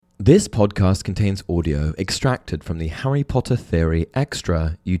This podcast contains audio extracted from the Harry Potter Theory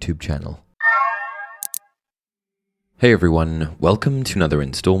Extra YouTube channel. Hey everyone, welcome to another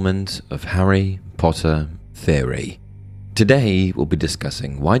installment of Harry Potter Theory. Today we'll be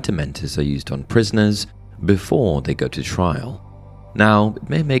discussing why Dementors are used on prisoners before they go to trial. Now,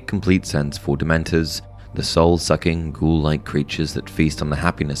 it may make complete sense for Dementors, the soul-sucking, ghoul-like creatures that feast on the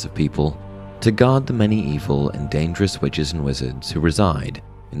happiness of people, to guard the many evil and dangerous witches and wizards who reside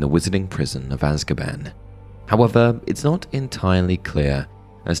in the wizarding prison of Azkaban. However, it's not entirely clear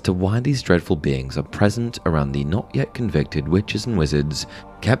as to why these dreadful beings are present around the not yet convicted witches and wizards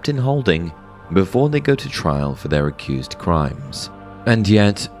kept in holding before they go to trial for their accused crimes. And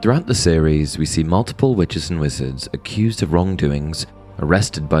yet, throughout the series, we see multiple witches and wizards accused of wrongdoings,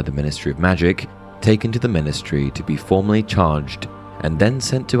 arrested by the Ministry of Magic, taken to the Ministry to be formally charged, and then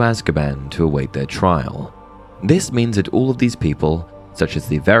sent to Azkaban to await their trial. This means that all of these people, such as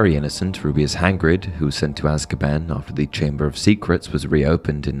the very innocent Rubeus Hagrid, who was sent to Azkaban after the Chamber of Secrets was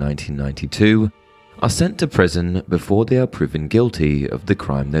reopened in 1992, are sent to prison before they are proven guilty of the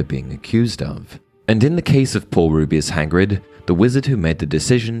crime they're being accused of. And in the case of poor Rubeus Hagrid, the wizard who made the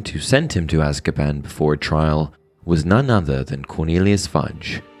decision to send him to Azkaban before a trial was none other than Cornelius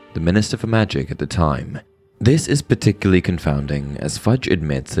Fudge, the Minister for Magic at the time. This is particularly confounding, as Fudge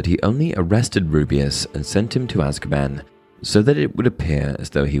admits that he only arrested Rubeus and sent him to Azkaban so that it would appear as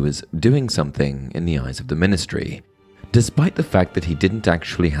though he was doing something in the eyes of the Ministry, despite the fact that he didn't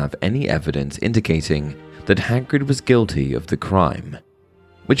actually have any evidence indicating that Hagrid was guilty of the crime.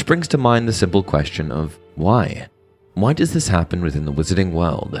 Which brings to mind the simple question of why? Why does this happen within the wizarding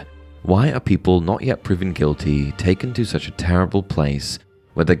world? Why are people not yet proven guilty taken to such a terrible place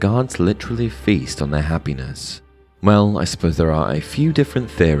where the guards literally feast on their happiness? Well, I suppose there are a few different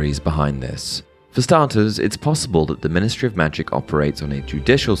theories behind this. For starters, it's possible that the Ministry of Magic operates on a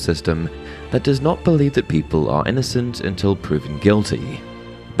judicial system that does not believe that people are innocent until proven guilty.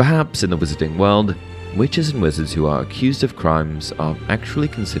 Perhaps in the wizarding world, witches and wizards who are accused of crimes are actually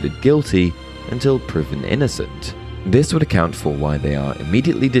considered guilty until proven innocent. This would account for why they are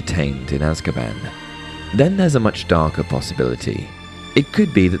immediately detained in Azkaban. Then there's a much darker possibility. It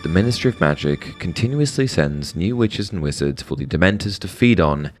could be that the Ministry of Magic continuously sends new witches and wizards for the Dementors to feed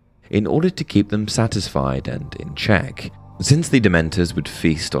on in order to keep them satisfied and in check. Since the Dementors would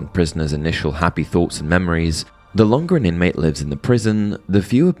feast on prisoners' initial happy thoughts and memories, the longer an inmate lives in the prison, the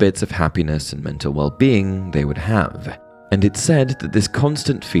fewer bits of happiness and mental well-being they would have. And it's said that this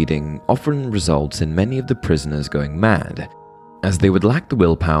constant feeding often results in many of the prisoners going mad, as they would lack the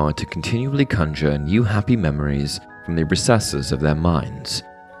willpower to continually conjure new happy memories from the recesses of their minds.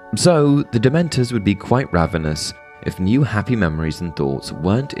 So, the Dementors would be quite ravenous if new happy memories and thoughts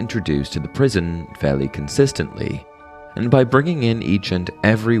weren't introduced to the prison fairly consistently. And by bringing in each and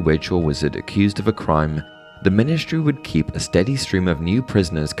every witch or wizard accused of a crime, the Ministry would keep a steady stream of new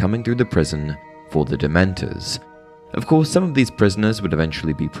prisoners coming through the prison for the Dementors. Of course, some of these prisoners would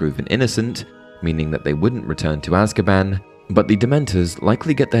eventually be proven innocent, meaning that they wouldn't return to Azkaban, but the Dementors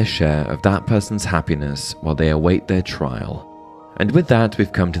likely get their share of that person's happiness while they await their trial. And with that,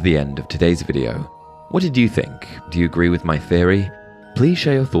 we've come to the end of today's video. What did you think? Do you agree with my theory? Please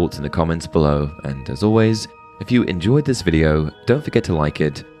share your thoughts in the comments below, and as always, if you enjoyed this video, don't forget to like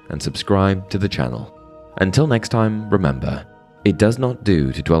it and subscribe to the channel. Until next time, remember, it does not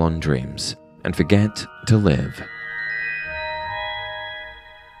do to dwell on dreams and forget to live.